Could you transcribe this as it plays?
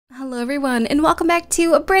Hello everyone, and welcome back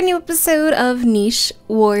to a brand new episode of Niche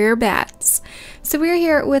Warrior Bats. So we're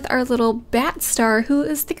here with our little bat star, who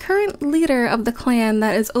is the current leader of the clan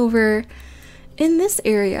that is over in this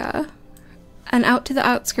area and out to the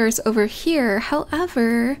outskirts over here.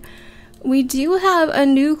 However, we do have a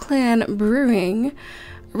new clan brewing.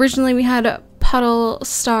 Originally we had Puddle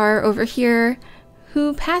Star over here,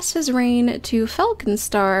 who passed his reign to Falcon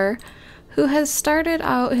Star, who has started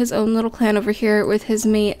out his own little clan over here with his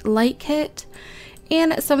mate Light Kit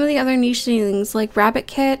and some of the other nichelings like Rabbit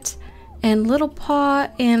Kit and Little Paw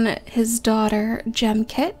and his daughter Gem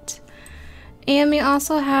Kit. And we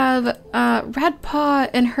also have Red Paw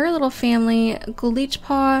and her little family, Gold Leech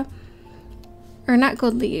Paw, or not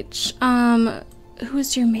Gold Leech, who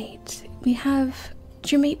is your mate? We have,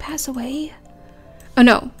 did your mate pass away? Oh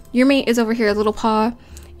no, your mate is over here, Little Paw,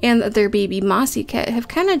 and their baby Mossy Kit have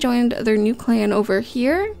kind of joined their new clan over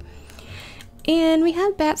here. And we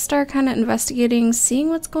have Batstar kind of investigating, seeing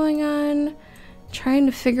what's going on, trying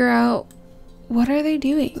to figure out what are they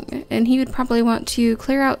doing. And he would probably want to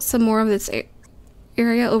clear out some more of this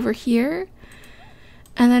area over here.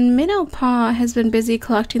 And then Minnow Paw has been busy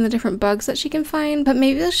collecting the different bugs that she can find, but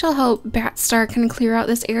maybe she'll help Batstar kind of clear out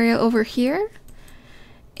this area over here.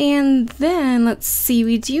 And then, let's see,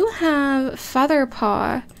 we do have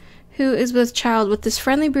Featherpaw, who is with child with this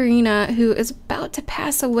friendly Burina who is about to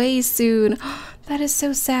pass away soon. That is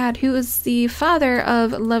so sad. Who is the father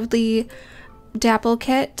of lovely Dapple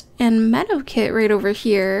Kit and Meadow Kit right over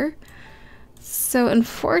here. So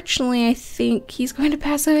unfortunately, I think he's going to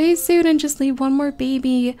pass away soon and just leave one more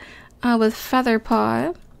baby with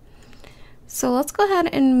Featherpaw. So let's go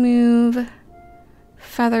ahead and move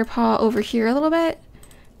Featherpaw over here a little bit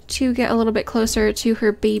to get a little bit closer to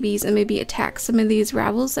her babies and maybe attack some of these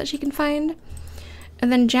ravels that she can find.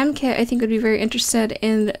 And then Gem Kit, I think, would be very interested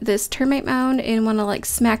in this termite mound and want to like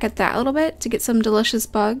smack at that a little bit to get some delicious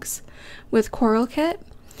bugs with Coral Kit.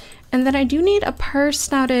 And then I do need a Purr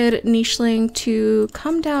Snouted Nichling to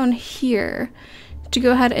come down here to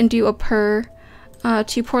go ahead and do a purr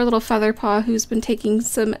to poor little Featherpaw, who's been taking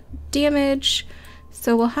some damage.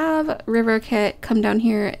 So we'll have River Kit come down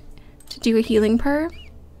here to do a healing purr.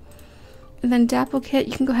 And then Dapple Kit,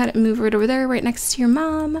 you can go ahead and move right over there, right next to your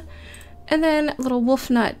mom. And then little Wolf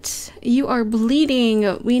Nut, you are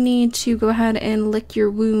bleeding. We need to go ahead and lick your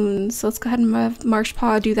wounds. So let's go ahead and have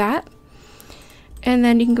Marshpaw do that. And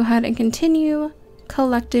then you can go ahead and continue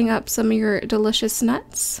collecting up some of your delicious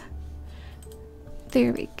nuts.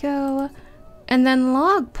 There we go. And then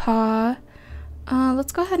Logpaw,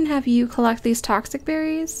 let's go ahead and have you collect these toxic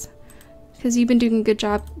berries, because you've been doing a good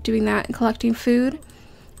job doing that and collecting food.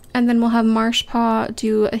 And then we'll have Marshpaw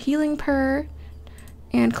do a healing purr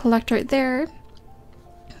and collect right there.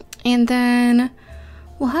 And then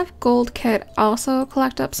we'll have Gold Kit also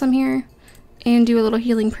collect up some here and do a little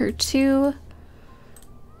healing purr too.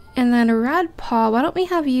 And then Red Paw, why don't we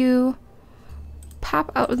have you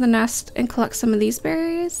pop out of the nest and collect some of these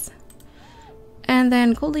berries. And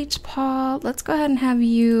then Gold Leech Paw, let's go ahead and have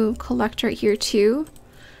you collect right here too.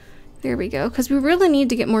 There we go, because we really need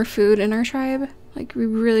to get more food in our tribe. Like, we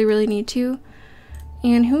really need to.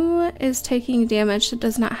 And who is taking damage that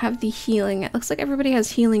does not have the healing? It looks like everybody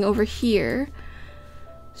has healing over here.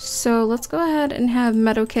 So let's go ahead and have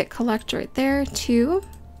Meadow Kit collect right there too.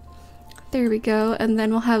 There we go. And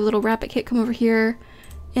then we'll have little Rabbit Kit come over here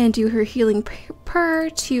and do her healing purr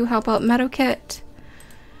to help out Meadow Kit.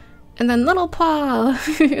 And then Little Paw.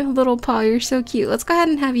 Little Paw, you're so cute. Let's go ahead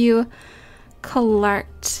and have you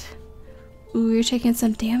collect. Ooh, you're taking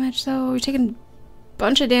some damage though. We're taking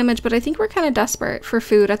bunch of damage, but I think we're kind of desperate for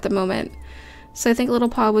food at the moment. So I think Little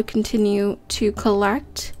Paw would continue to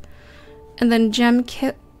collect. And then Gem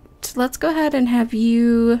Kit, let's go ahead and have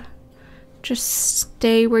you just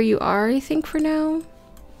stay where you are, I think, for now.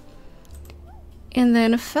 And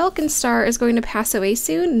then Falcon Star is going to pass away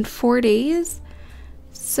soon in 4 days.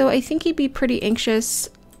 So I think he'd be pretty anxious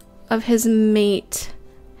of his mate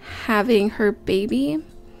having her baby.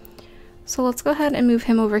 So let's go ahead and move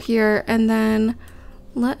him over here, and then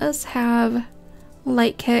let us have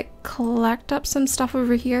Light Kit collect up some stuff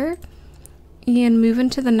over here and move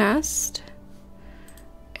into the nest.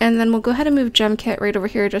 And then we'll go ahead and move Gem Kit right over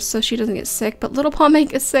here just so she doesn't get sick. But Little Paw might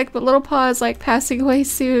get sick, but Little Paw is like passing away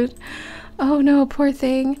soon. Oh no, poor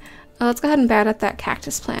thing. Let's go ahead and bat at that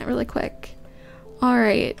cactus plant really quick.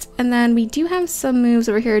 Alright, and then we do have some moves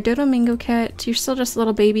over here. Dodo Mango Kit, you're still just a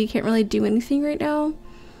little baby, you can't really do anything right now.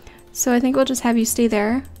 So I think we'll just have you stay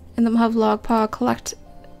there. And then we'll have Logpaw collect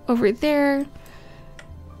over there.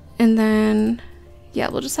 And then, yeah,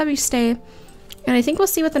 we'll just have you stay. And I think we'll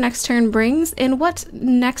see what the next turn brings and what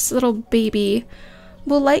next little baby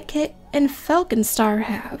will Lightkit and Falconstar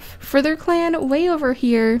have for their clan way over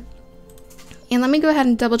here? And let me go ahead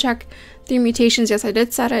and double check their mutations. Yes, I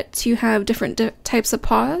did set it to have different types of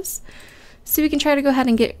paws. So we can try to go ahead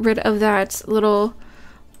and get rid of that little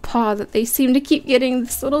paw that they seem to keep getting,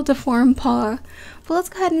 this little deformed paw. Well, let's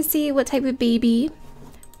go ahead and see what type of baby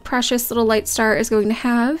precious little Lightstar is going to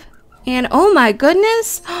have. And oh my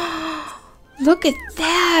goodness, look at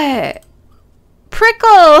that!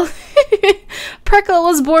 Prickle! Prickle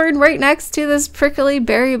was born right next to this prickly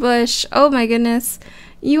berry bush. Oh my goodness.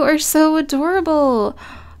 You are so adorable.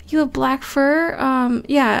 You have black fur.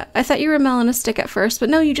 Yeah, I thought you were melanistic at first, but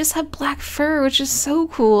no, you just have black fur, which is so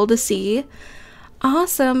cool to see.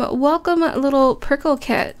 Awesome. Welcome, little Prickle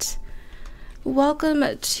Kit. Welcome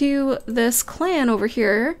to this clan over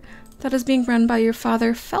here that is being run by your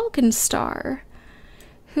father, Falconstar,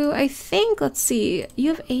 who I think, let's see, you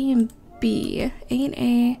have A and B. A and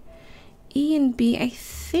A, E and B. I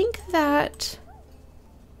think that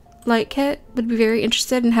Lightkit would be very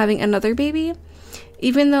interested in having another baby,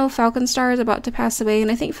 even though Falconstar is about to pass away,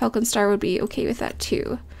 and I think Falconstar would be okay with that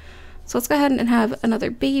too. So let's go ahead and have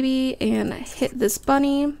another baby and hit this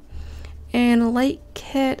bunny. And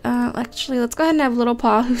Lightkit, actually, let's go ahead and have Little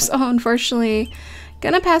Paw, who's unfortunately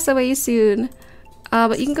gonna pass away soon.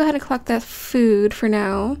 But you can go ahead and collect that food for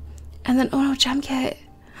now. And then, oh no, Gemkit.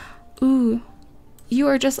 Ooh, you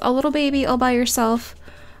are just a little baby all by yourself.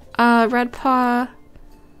 Red Paw,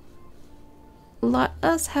 let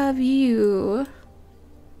us have you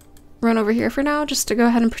run over here for now, just to go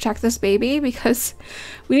ahead and protect this baby, because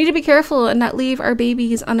we need to be careful and not leave our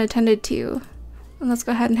babies unattended to. And let's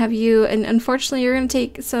go ahead and have you, and unfortunately you're going to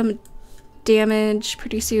take some damage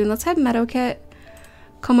pretty soon. Let's have Meadowkit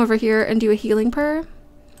come over here and do a healing purr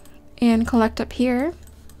and collect up here.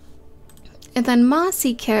 And then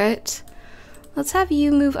Mossy Kit, let's have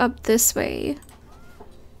you move up this way.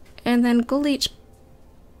 And then Goleech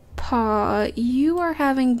Paw, you are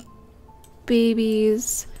having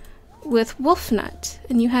babies with Wolfnut,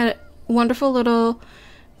 and you had a wonderful little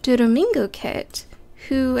Domingo Kit,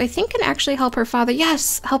 who I think can actually help her father,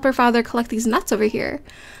 yes, help her father collect these nuts over here.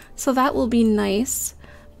 So that will be nice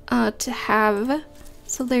to have.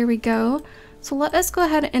 So there we go. So let us go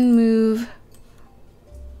ahead and move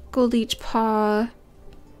Goleech Paw.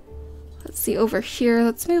 Let's see, over here.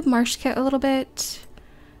 Let's move Marsh Kit a little bit.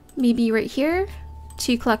 Maybe right here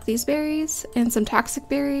to collect these berries and some toxic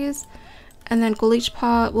berries. And then Goleech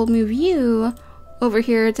Paw will move you over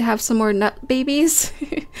here to have some more nut babies,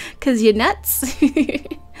 because you nuts.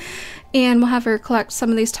 And we'll have her collect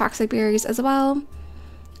some of these toxic berries as well.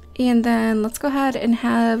 And then let's go ahead and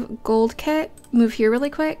have Gold Kit move here really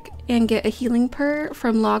quick and get a healing purr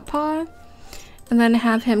from Logpaw. And then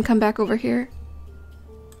have him come back over here.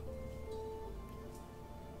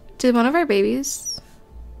 Did one of our babies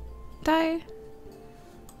die?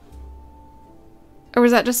 Or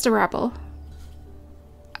was that just a rabble?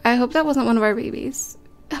 I hope that wasn't one of our babies.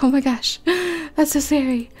 Oh my gosh, that's so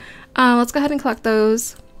scary. Let's go ahead and collect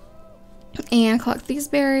those. And collect these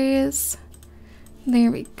berries.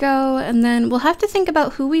 There we go. And then we'll have to think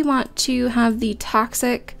about who we want to have the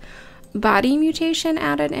toxic body mutation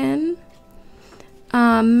added in.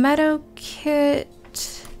 Meadow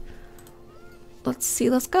Kit. Let's see,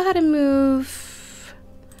 let's go ahead and move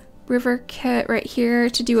River Kit right here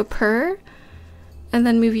to do a purr. And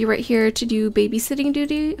then move you right here to do babysitting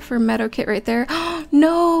duty for Meadow Kit right there.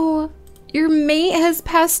 No! Your mate has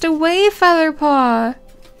passed away, Featherpaw!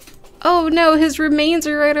 Oh no, his remains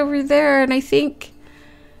are right over there, and I think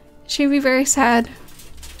she'd be very sad.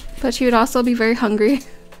 But she would also be very hungry.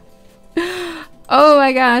 Oh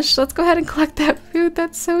my gosh, let's go ahead and collect that food.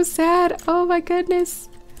 That's so sad. Oh my goodness.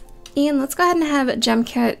 And let's go ahead and have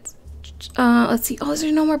Gemkit. Let's see. Oh, is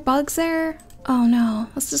there no more bugs there? Oh no.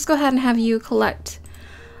 Let's just go ahead and have you collect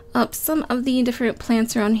up some of the different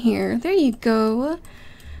plants around here. There you go.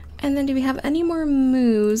 And then do we have any more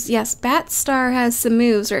moves? Yes, Batstar has some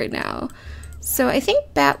moves right now. So I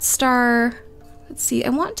think Batstar, let's see, I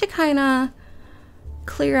want to kind of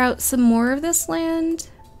clear out some more of this land.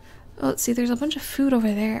 Oh, let's see, there's a bunch of food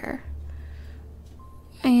over there.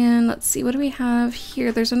 And let's see, what do we have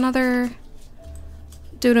here? There's another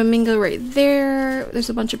Domingo right there.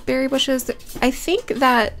 There's a bunch of berry bushes. I think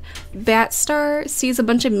that Batstar sees a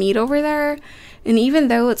bunch of meat over there, and even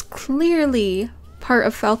though it's clearly part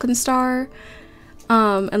of Falconstar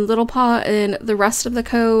and Little Paw and the rest of the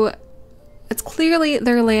co, it's clearly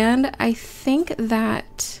their land. I think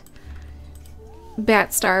that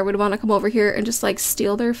Batstar would want to come over here and just like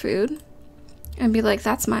steal their food and be like,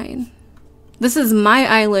 that's mine. This is my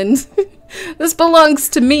island. This belongs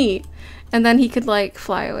to me. And then he could like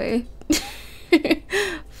fly away.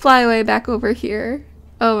 fly away back over here.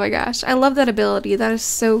 Oh my gosh, I love that ability. That is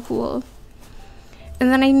so cool.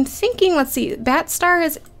 And then I'm thinking, let's see, Batstar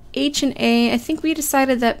is H and A. I think we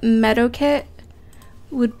decided that Meadowkit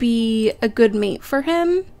would be a good mate for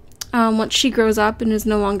him once she grows up and is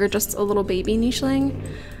no longer just a little baby Nichling.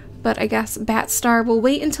 But I guess Batstar will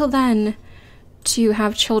wait until then to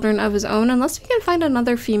have children of his own, unless we can find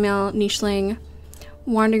another female Nichling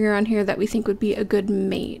wandering around here that we think would be a good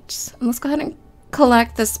mate. And let's go ahead and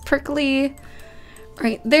collect this prickly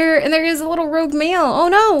right there. And there is a little rogue male. Oh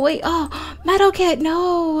no, wait, oh, Meadowkit,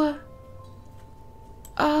 no.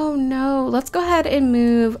 Oh no, let's go ahead and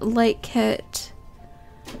move Lightkit.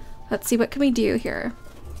 Let's see, what can we do here?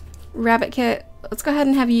 Rabbitkit, let's go ahead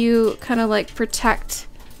and have you kind of like protect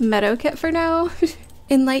Meadowkit for now.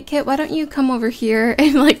 And Lightkit, why don't you come over here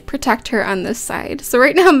and like protect her on this side? So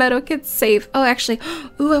right now Meadowkit's safe. Oh, actually,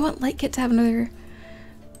 ooh, I want Lightkit to have another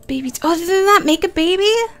baby. Oh, did they not make a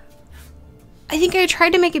baby? I think I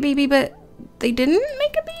tried to make a baby, but they didn't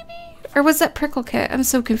make a baby? Or was that Pricklekit? I'm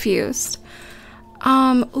so confused.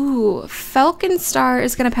 Ooh, ThornStar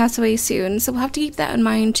is gonna pass away soon, so we'll have to keep that in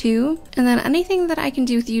mind too. And then anything that I can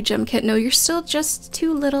do with you, Gemkit? No, you're still just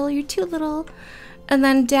too little. You're too little. And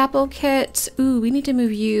then Dapplekit, ooh, we need to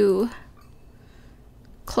move you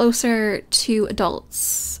closer to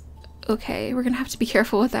adults. Okay, we're gonna have to be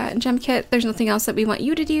careful with that. And Gemkit, there's nothing else that we want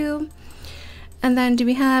you to do. And then do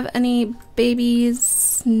we have any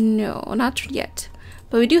babies? No, not yet.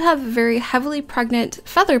 But we do have a very heavily pregnant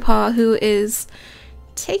Featherpaw who is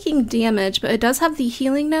taking damage, but it does have the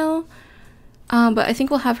healing now. But I think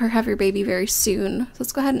we'll have her have her baby very soon. So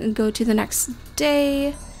let's go ahead and go to the next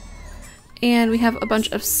day. And we have a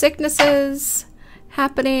bunch of sicknesses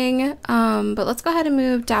happening. But let's go ahead and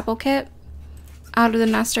move Dapplekit out of the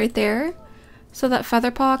nest right there, so that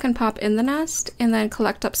Featherpaw can pop in the nest and then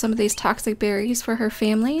collect up some of these toxic berries for her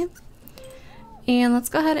family. And let's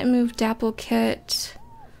go ahead and move Dapplekit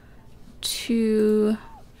to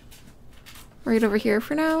right over here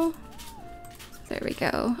for now. There we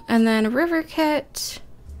go. And then Riverkit,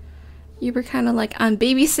 you were kind of like on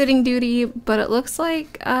babysitting duty, but it looks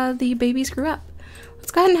like the babies grew up.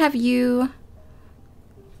 Let's go ahead and have you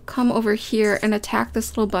come over here and attack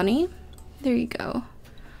this little bunny. There you go.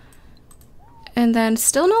 And then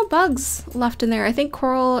still no bugs left in there. I think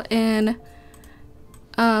Coral and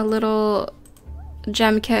little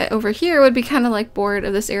Gemkit over here would be kind of like bored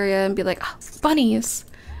of this area and be like, oh, bunnies.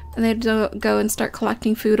 And they'd go and start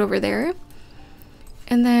collecting food over there.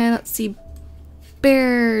 And then let's see,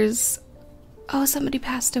 bears. Oh, somebody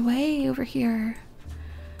passed away over here.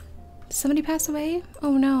 Did somebody pass away?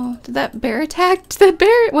 Oh no. Did that bear attack? Did that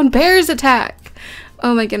bear? When bears attack.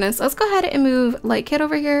 Oh my goodness. Let's go ahead and move Lightkit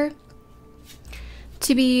over here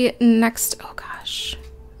to be next. Oh gosh.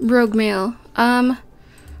 Rogue male.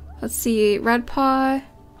 Let's see. Redpaw.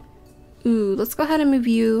 Ooh, let's go ahead and move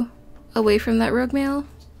you away from that rogue male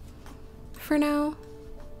for now.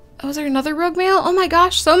 Oh, is there another rogue male? Oh my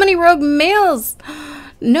gosh, so many rogue males.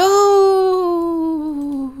 No.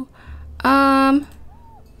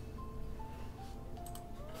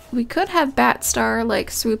 We could have Batstar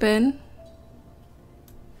like swoop in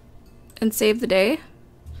and save the day,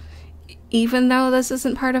 even though this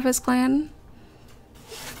isn't part of his clan.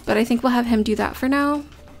 But I think we'll have him do that for now.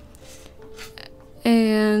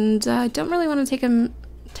 And I don't really want to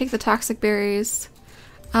take the toxic berries,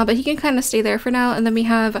 but he can kind of stay there for now. And then we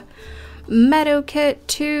have Meadowkit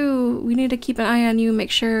too. We need to keep an eye on you,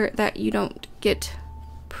 make sure that you don't get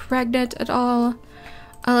pregnant at all.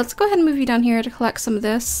 Let's go ahead and move you down here to collect some of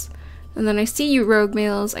this. And then I see you, rogue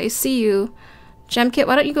males. I see you. Gemkit,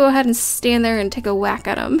 why don't you go ahead and stand there and take a whack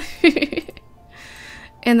at him?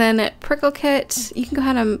 And then at Pricklekit, you can go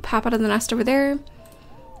ahead and pop out of the nest over there.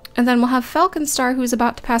 And then we'll have ThornStar, who's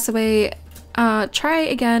about to pass away, try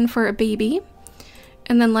again for a baby.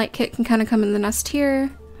 And then Lightkit can kind of come in the nest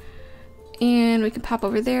here. And we can pop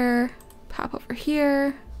over there, pop over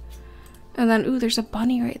here. And then, ooh, there's a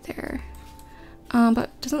bunny right there. But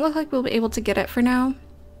it doesn't look like we'll be able to get it for now.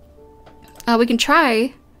 We can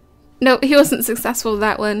try. No, he wasn't successful with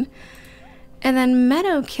that one. And then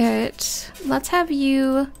Meadowkit, let's have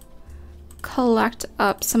you collect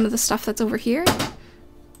up some of the stuff that's over here,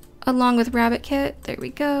 along with Rabbitkit. There we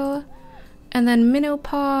go. And then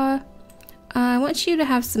Minnowpaw, I want you to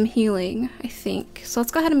have some healing, I think. So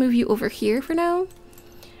let's go ahead and move you over here for now.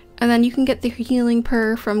 And then you can get the healing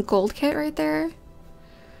purr from Goldkit right there.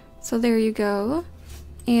 So there you go.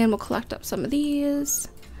 And we'll collect up some of these.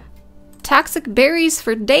 Toxic berries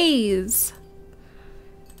for days.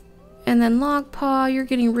 And then Logpaw, you're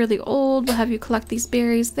getting really old. We'll have you collect these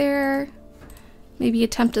berries there. maybe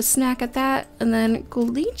attempt a snack at that. And then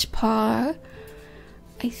Leech Paw,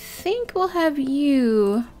 I think we'll have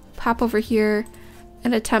you pop over here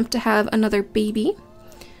and attempt to have another baby.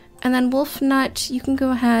 And then Wolf Nut, you can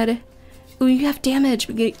go ahead. Oh, you have damage.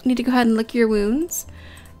 We need to go ahead and lick your wounds.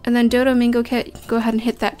 And then Dodo Mango Kit, go ahead and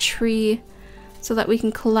hit that tree so that we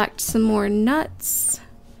can collect some more nuts.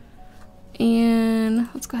 And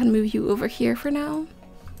let's go ahead and move you over here for now.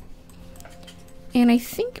 And I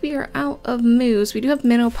think we are out of moves. We do have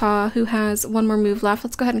Minnopaw, who has one more move left.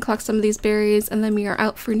 Let's go ahead and collect some of these berries, and then we are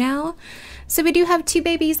out for now. So we do have 2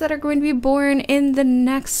 babies that are going to be born in the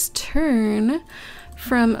next turn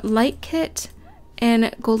from Light Kit and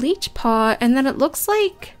Goleech Paw, and then it looks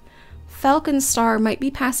like Falcon Star might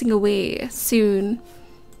be passing away soon.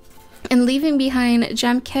 And leaving behind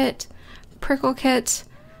Gem Kit, Prickle Kit,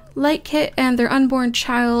 Light Kit, and their unborn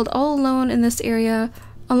child all alone in this area,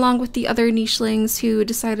 along with the other Nichlings who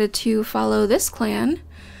decided to follow this clan.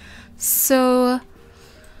 So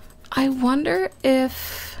I wonder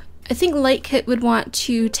if... I think Light Kit would want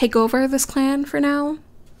to take over this clan for now.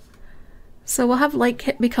 So we'll have Light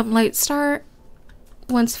Kit become Light Star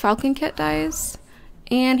once Falcon Kit dies.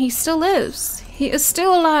 And he still lives. He is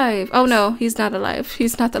still alive. Oh no, he's not alive.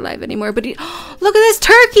 He's not alive anymore, but he... Look at this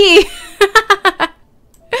turkey!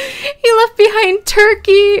 He left behind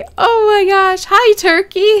Turkey. Oh my gosh. Hi,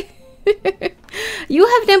 Turkey. You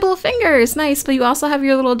have nimble fingers. Nice, but you also have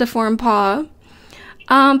your little deformed paw.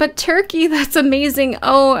 But Turkey, that's amazing.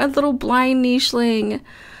 Oh, a little blind Nichling.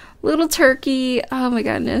 Little Turkey. Oh my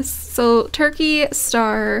goodness. So Turkey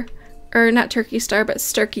Star, or not Turkey Star, but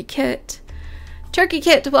Sturkey Kit. Turkey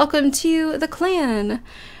Kit, welcome to the clan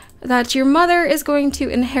that your mother is going to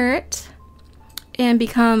inherit and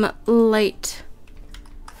become Light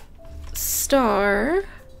Star.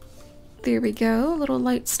 There we go, little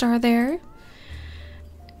Light Star there.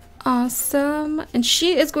 Awesome. And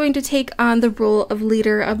she is going to take on the role of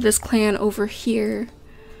leader of this clan over here.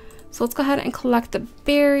 So let's go ahead and collect the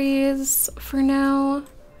berries for now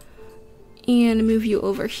and move you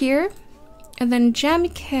over here. And then Gem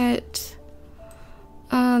Kit,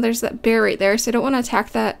 there's that bear right there, so I don't want to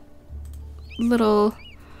attack that little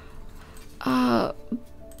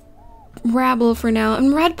rabble for now.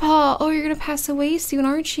 And Red Paw, oh, you're gonna pass away soon,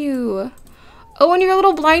 aren't you? Oh, and you're a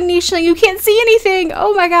little blind Nichling, you can't see anything.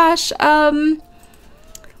 Oh my gosh.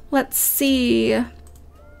 Let's see.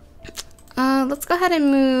 Let's go ahead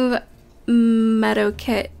and move Meadow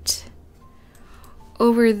Kit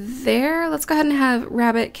over there. Let's go ahead and have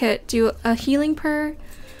Rabbit Kit do a healing purr.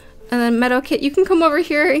 And then Meadow Kit, you can come over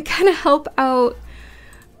here and kind of help out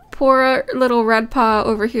poor little Red Paw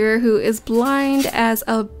over here who is blind as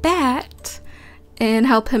a bat and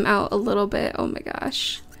help him out a little bit. Oh my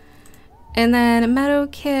gosh. And then Meadow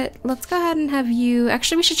Kit, let's go ahead and have you...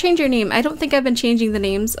 Actually, we should change your name. I don't think I've been changing the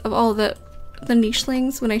names of all the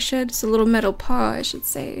Nichlings when I should. So Little Meadow Paw, I should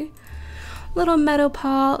say. Little Meadow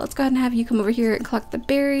Paw, let's go ahead and have you come over here and collect the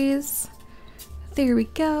berries. There we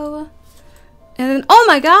go. And then, oh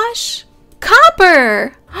my gosh!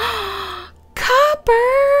 Copper!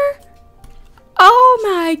 Copper! Oh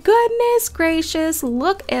my goodness gracious,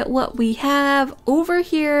 look at what we have over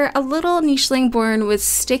here. A little Nichling born with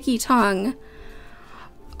sticky tongue.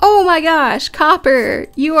 Oh my gosh, Copper,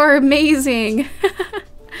 you are amazing.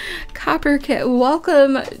 Copper Kit,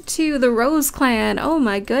 welcome to the Rose Clan. Oh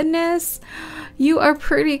my goodness, you are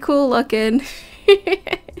pretty cool looking.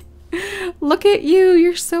 Look at you,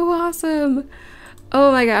 you're so awesome.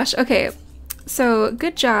 Oh my gosh, okay, so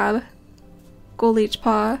good job, Goleech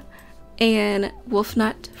Paw and Wolf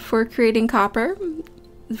Nut for creating Copper.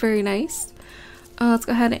 Very nice. Let's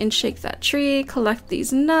go ahead and shake that tree, collect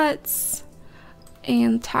these nuts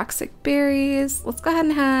and toxic berries. Let's go ahead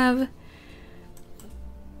and have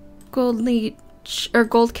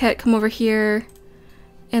Gold Kit come over here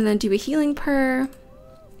and then do a healing purr.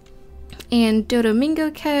 And Dodo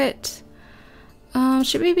Mango Kit.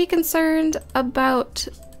 Should we be concerned about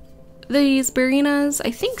these Barinas?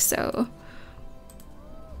 I think so.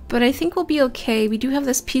 But I think we'll be okay. We do have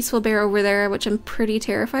this peaceful bear over there, which I'm pretty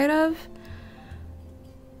terrified of.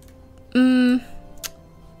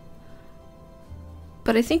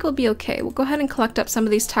 But I think we'll be okay. We'll go ahead and collect up some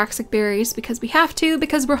of these toxic berries because we have to,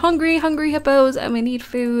 because we're hungry hippos, and we need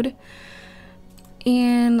food.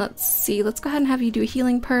 And let's see, let's go ahead and have you do a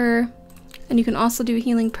healing purr. And you can also do a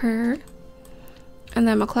healing purr. And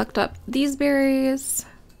then we'll collect up these berries.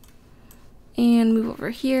 And move over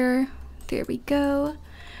here. There we go.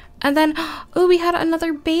 And then, oh, we had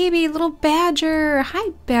another baby, little Badger.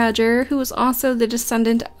 Hi, Badger, who is also the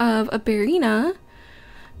descendant of a Barina.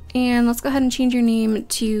 And let's go ahead and change your name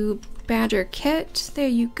to Badger Kit. There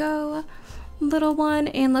you go. little one.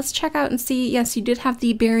 And let's check out and see. Yes, you did have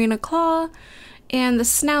the berry in a claw and the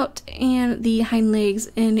snout and the hind legs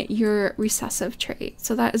in your recessive trait.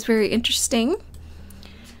 So that is very interesting.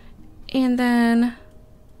 And then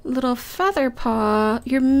little feather paw,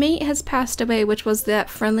 your mate has passed away, which was that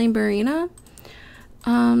friendly Marina.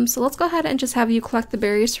 So let's go ahead and just have you collect the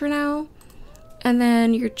berries for now. And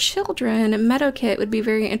then your children, Meadowkit, would be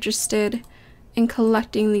very interested in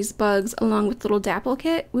collecting these bugs along with little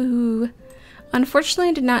Dapplecit, who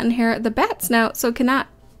unfortunately did not inherit the bat snout, so cannot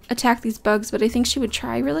attack these bugs, but I think she would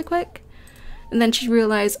try really quick. And then she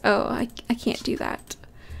realized, oh, I can't do that.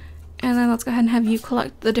 And then let's go ahead and have you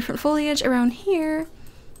collect the different foliage around here.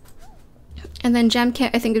 And then Gemkit,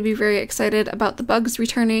 I think, would be very excited about the bugs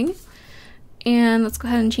returning. And let's go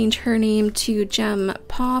ahead and change her name to Gem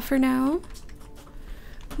Paw for now.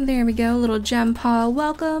 There we go, little Gem Paw,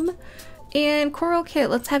 welcome. And Coral Kit,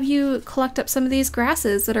 let's have you collect up some of these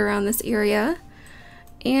grasses that are around this area.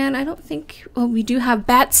 And I don't think, well, we do have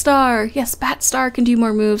Batstar. Yes, Batstar can do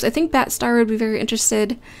more moves. I think Batstar would be very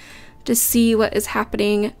interested to see what is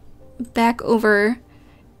happening back over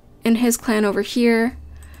in his clan over here.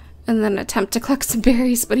 And then attempt to collect some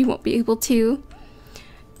berries, but he won't be able to.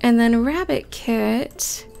 And then Rabbit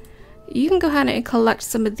Kit, you can go ahead and collect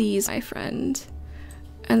some of these, my friend.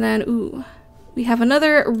 And then, ooh, we have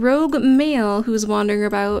another rogue male who's wandering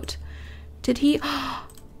about. Did he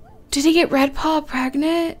get Red Paw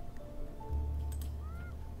pregnant?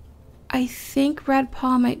 I think Red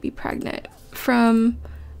Paw might be pregnant from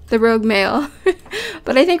the rogue male.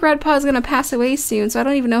 But I think Red Paw is gonna pass away soon, so I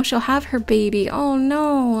don't even know if she'll have her baby. Oh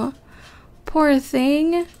no. Poor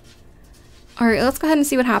thing. Alright, let's go ahead and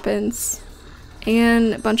see what happens.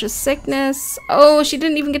 And a bunch of sickness. Oh, she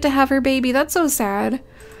didn't even get to have her baby. That's so sad.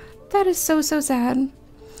 That is so, so sad.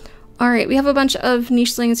 Alright, we have a bunch of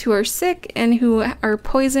nichelings who are sick and who are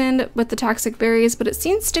poisoned with the toxic berries, but it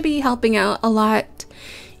seems to be helping out a lot.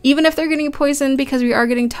 Even if they're getting poisoned, because we are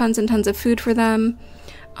getting tons and tons of food for them.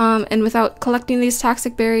 And without collecting these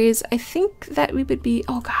toxic berries, I think that we would be...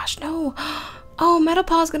 Oh gosh, no. Oh,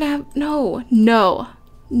 Metapaw's gonna have... No.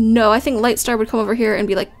 I think Lightstar would come over here and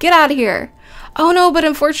be like, get out of here. Oh no, but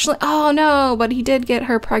unfortunately... Oh no, but he did get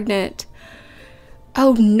her pregnant.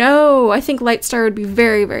 Oh no, I think Lightstar would be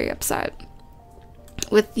very, very upset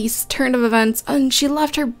with these turn of events. And she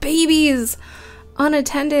left her babies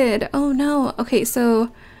unattended. Oh no. Okay,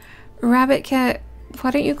 so Rabbit Cat,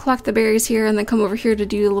 why don't you collect the berries here and then come over here to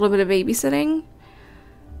do a little bit of babysitting?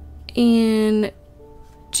 And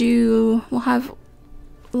we'll have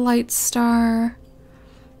Lightstar.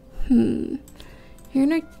 You're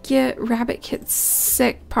gonna get Rabbit Kit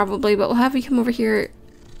sick probably, but we'll have you come over here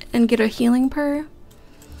and get a healing purr.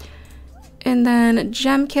 And then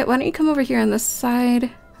Gem Kit, why don't you come over here on this side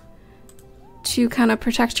to kind of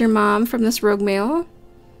protect your mom from this rogue male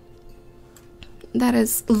that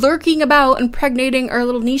is lurking about, impregnating our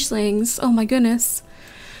little nichelings. Oh my goodness.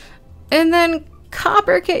 And then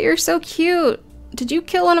Copper Kit, you're so cute. Did you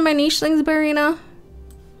kill one of my nichelings, Barina?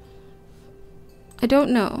 I don't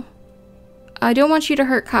know. I don't want you to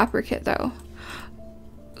hurt Copper Kit though.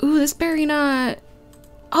 Ooh, this Barina.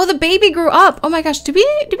 Oh, the baby grew up. Oh my gosh, do we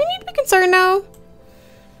need to be concerned now?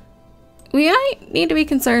 We might need to be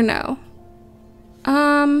concerned now.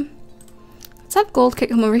 Let's have Gold Kit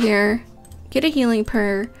come over here, get a healing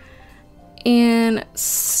purr, and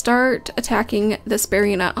start attacking this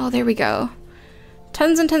Barina. Oh, there we go.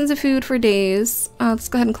 Tons and tons of food for days. Let's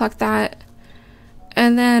go ahead and collect that.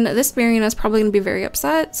 And then this Barina is probably going to be very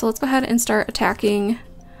upset, so let's go ahead and start attacking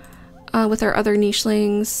with our other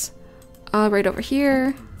nichelings. Right over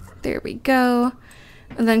here. There we go.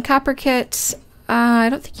 And then Copper Kit, I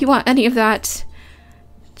don't think you want any of that.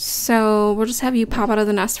 So we'll just have you pop out of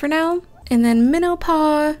the nest for now. And then Minnow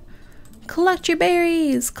collect your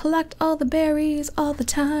berries. Collect all the berries all the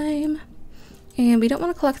time. And we don't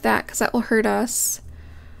want to collect that because that will hurt us.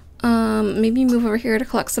 Maybe move over here to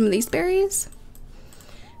collect some of these berries.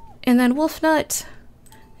 And then Wolfnut,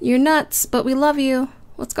 you're nuts, but we love you.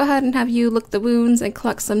 Let's go ahead and have you lick the wounds and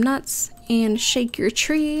collect some nuts and shake your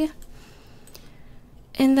tree.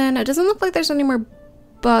 And then it doesn't look like there's any more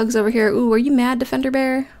bugs over here. Ooh, are you mad, Defender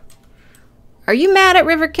Bear? Are you mad at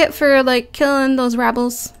River Kit for like killing those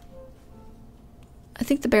rabbles? I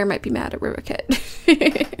think the bear might be mad at River Kit.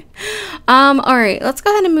 Alright, let's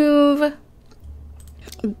go ahead and move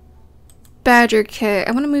Badger Kit.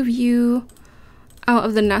 I want to move you out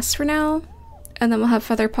of the nest for now. And then we'll have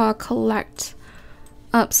Featherpaw collect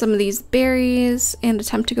up some of these berries and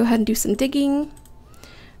attempt to go ahead and do some digging.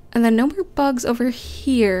 And then no more bugs over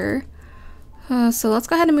here. So let's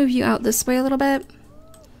go ahead and move you out this way a little bit.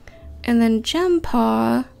 And then Gem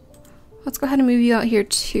Paw, Let's go ahead and move you out here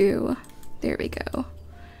too. There we go.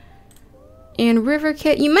 And River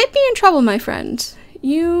Kit, you might be in trouble, my friend.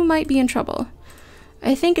 You might be in trouble.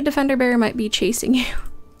 I think a Defender Bear might be chasing you.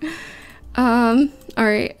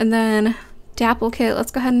 Alright, and then Dapple Kit,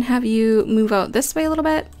 let's go ahead and have you move out this way a little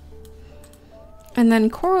bit. And then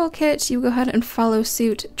Coral Kit, you go ahead and follow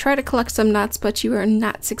suit. Try to collect some nuts, but you are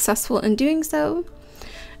not successful in doing so.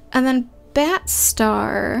 And then Bat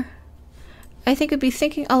Star, I think would be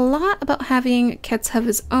thinking a lot about having kits of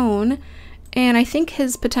his own. And I think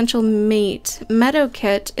his potential mate, Meadow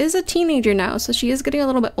Kit, is a teenager now, so she is getting a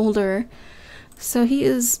little bit older. So he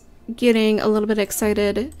is getting a little bit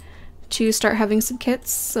excited to start having some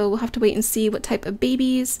kits, so we'll have to wait and see what type of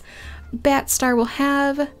babies Bat Star will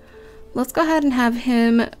have. Let's go ahead and have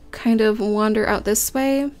him kind of wander out this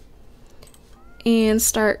way and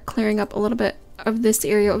start clearing up a little bit of this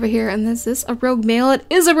area over here. And is this a rogue male? It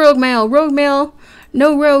is a rogue male! Rogue male!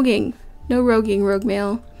 No roguing! No roguing, rogue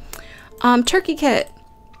male. Turkey Kit.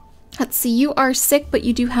 Let's see, you are sick, but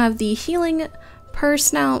you do have the healing Purr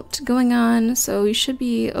Snout going on, so you should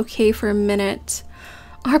be okay for a minute.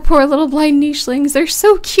 Our poor little blind Nichlings, they're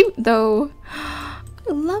so cute though. I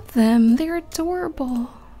love them, they're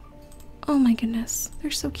adorable. Oh my goodness,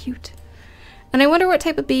 they're so cute. And I wonder what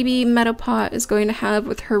type of baby Meadowpaw is going to have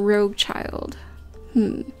with her rogue child.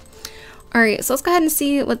 Alright, so let's go ahead and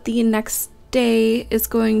see what the next day is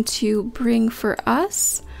going to bring for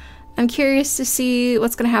us. I'm curious to see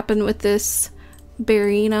what's going to happen with this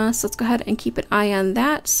Berryina, so let's go ahead and keep an eye on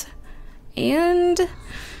that. And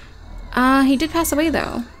he did pass away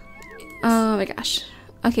though. Oh my gosh.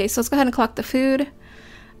 Okay, so let's go ahead and collect the food.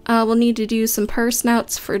 We'll need to do some purr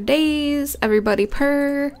snouts for days. Everybody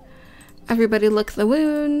purr. Everybody lick the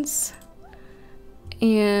wounds.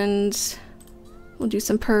 And we'll do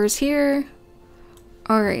some purrs here.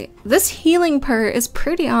 Alright, this healing purr is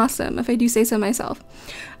pretty awesome, if I do say so myself.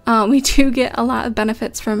 We do get a lot of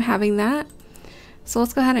benefits from having that. So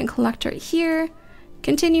let's go ahead and collect right here.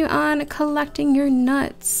 Continue on collecting your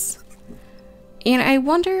nuts. And I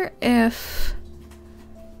wonder if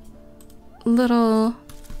little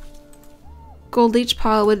Gold Leech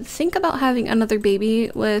Paw would think about having another baby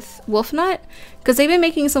with Wolf Nut, because they've been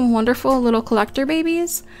making some wonderful little collector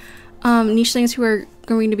babies. Nichlings who are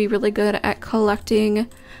going to be really good at collecting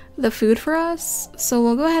the food for us. So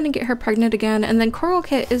we'll go ahead and get her pregnant again. And then Coral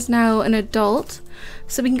Kit is now an adult,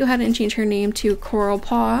 so we can go ahead and change her name to Coral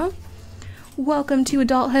Paw. Welcome to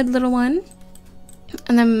adulthood, little one.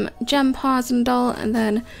 And then Gem Paw's an adult, and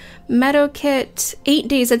then Meadow Kit, 8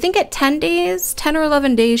 days. I think at 10 days, 10 or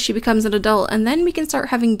 11 days, she becomes an adult, and then we can start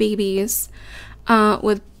having babies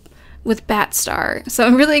with Bat Star. So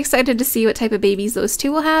I'm really excited to see what type of babies those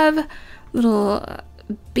two will have. Little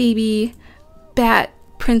baby bat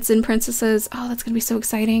prince and princesses. Oh, that's gonna be so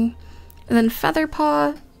exciting. And then Feather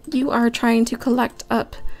Paw, you are trying to collect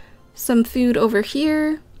up some food over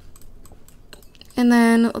here. And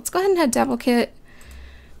then let's go ahead and have Dapple Kit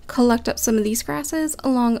collect up some of these grasses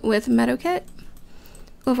along with Meadow Kit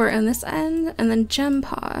over on this end. And then Gem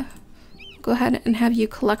Paw, go ahead and have you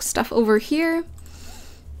collect stuff over here.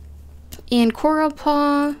 And Coral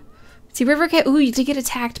Paw, see River Kit, ooh, you did get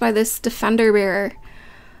attacked by this Defender Bear.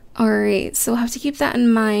 Alright, so we'll have to keep that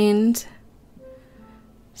in mind.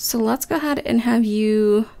 So let's go ahead and have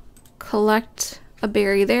you collect a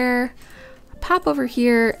berry there. Pop over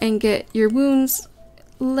here and get your wounds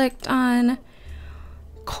licked on.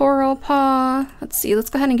 Coral Paw, let's see, let's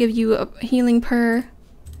go ahead and give you a healing purr.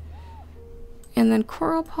 And then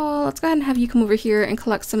Coral Paw, let's go ahead and have you come over here and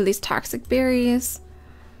collect some of these toxic berries.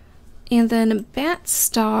 And then Bat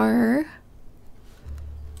Star,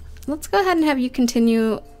 let's go ahead and have you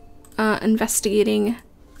continue investigating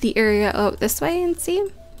the area out this way and see.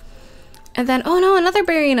 And then, oh no, another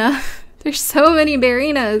Berryina. There's so many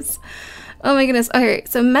Berrynas. Oh my goodness. Alright,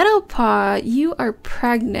 so Meadowpaw, you are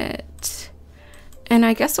pregnant. And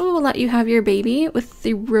I guess we'll let you have your baby with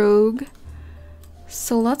the rogue.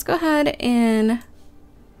 So let's go ahead and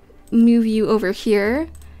move you over here.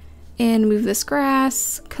 And move this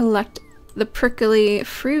grass, collect the prickly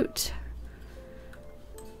fruit.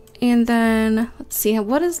 And then, let's see,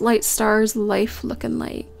 what is Light Star's life looking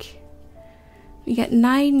like? We got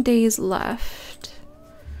 9 days left.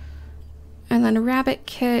 And then Rabbit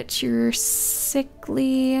Kit, you're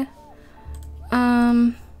sickly.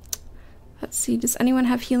 Let's see, does anyone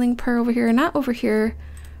have healing purr over here? Not over here,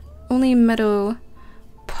 only Meadow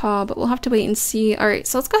Paw, but we'll have to wait and see. Alright,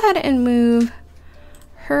 so let's go ahead and move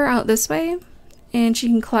her out this way, and she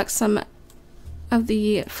can collect some of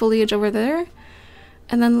the foliage over there.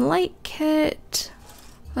 And then Light Kit,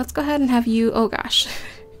 let's go ahead and have you, oh gosh.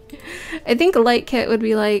 I think Light Kit would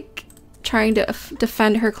be like trying to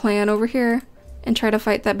defend her clan over here and try to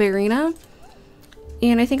fight that Ballerina.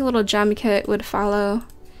 And I think a little Gem Kit would follow,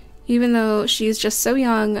 even though she's just so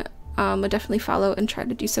young, would definitely follow and try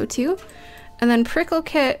to do so too. And then Prickle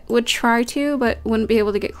Kit would try to, but wouldn't be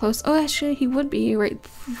able to get close. Oh, actually, he would be right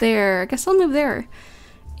there. I guess I'll move there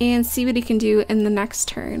and see what he can do in the next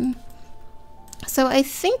turn. So I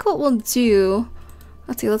think what we'll do,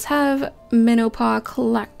 let's see, let's have Minnowpaw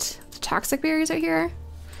collect the toxic berries right here.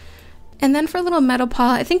 And then for little Meadowpaw,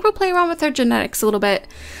 I think we'll play around with her genetics a little bit,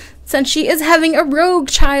 since she is having a rogue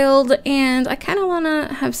child, and I kind of want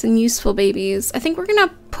to have some useful babies. I think we're going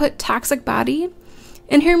to put Toxic Body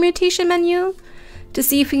in her mutation menu to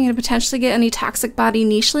see if we can potentially get any Toxic Body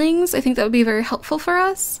Nichlings. I think that would be very helpful for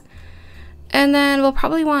us. And then we'll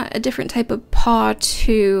probably want a different type of paw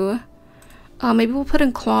too. Maybe we'll put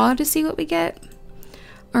in Claw to see what we get.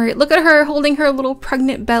 Alright, look at her holding her little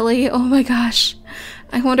pregnant belly. Oh my gosh.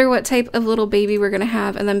 I wonder what type of little baby we're going to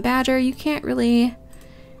have. And then Badger, you can't really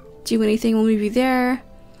do anything. We'll move you there.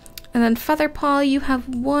 And then Featherpaw, you have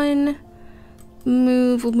one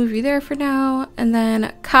move. We'll move you there for now. And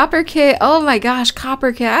then Copper Kit. Oh my gosh,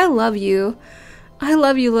 Copper Kit. I love you. I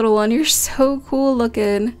love you, little one. You're so cool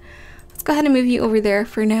looking. Let's go ahead and move you over there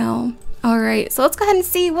for now. Alright, so let's go ahead and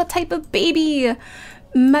see what type of baby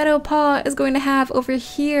Meadowpaw is going to have over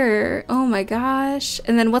here. Oh my gosh.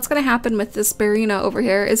 And then what's going to happen with this Ballerina over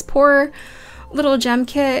here? Is poor little Gem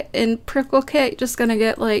Kit and Prickle Kit just going to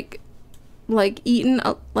get like eaten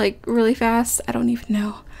like really fast? I don't even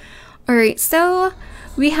know. Alright, so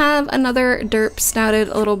we have another derp snouted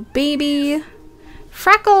little baby.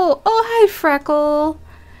 Freckle! Oh, hi Freckle!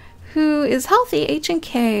 Who is healthy, H and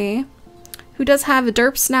K. Who does have a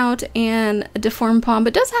derp snout and a deformed paw,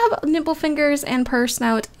 but does have nibble fingers and purr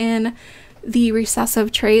snout in the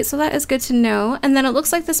recessive trait, so that is good to know. And then it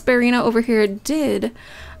looks like this Ballerina over here did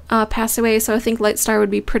pass away, so I think Lightstar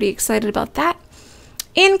would be pretty excited about that.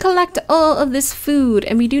 And collect all of this food,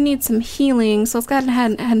 and we do need some healing, so let's go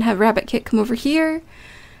ahead and have Rabbit Kit come over here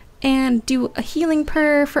and do a healing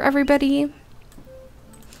purr for everybody.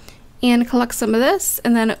 And collect some of this,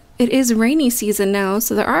 and then it is rainy season now,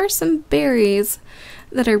 so there are some berries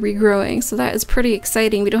that are regrowing, so that is pretty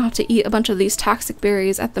exciting. We don't have to eat a bunch of these toxic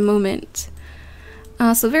berries at the moment.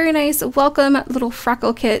 So very nice. Welcome, little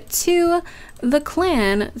Freckle Kit, to the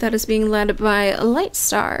clan that is being led by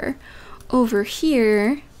Lightstar over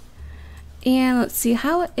here. And let's see,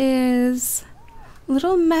 how is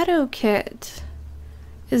little Meadow Kit?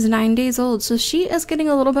 Is 9 days old, so she is getting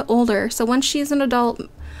a little bit older. So once she's an adult,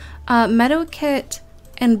 Meadow Kit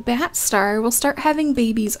and Batstar will start having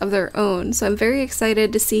babies of their own, so I'm very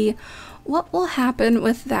excited to see what will happen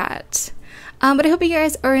with that. But I hope you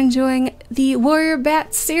guys are enjoying the Warrior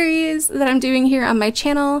Bat series that I'm doing here on my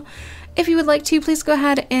channel. If you would like to, please go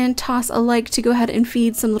ahead and toss a like to go ahead and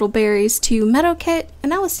feed some little berries to Meadow Kit,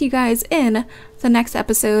 and I will see you guys in the next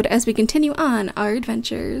episode as we continue on our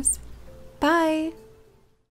adventures. Bye!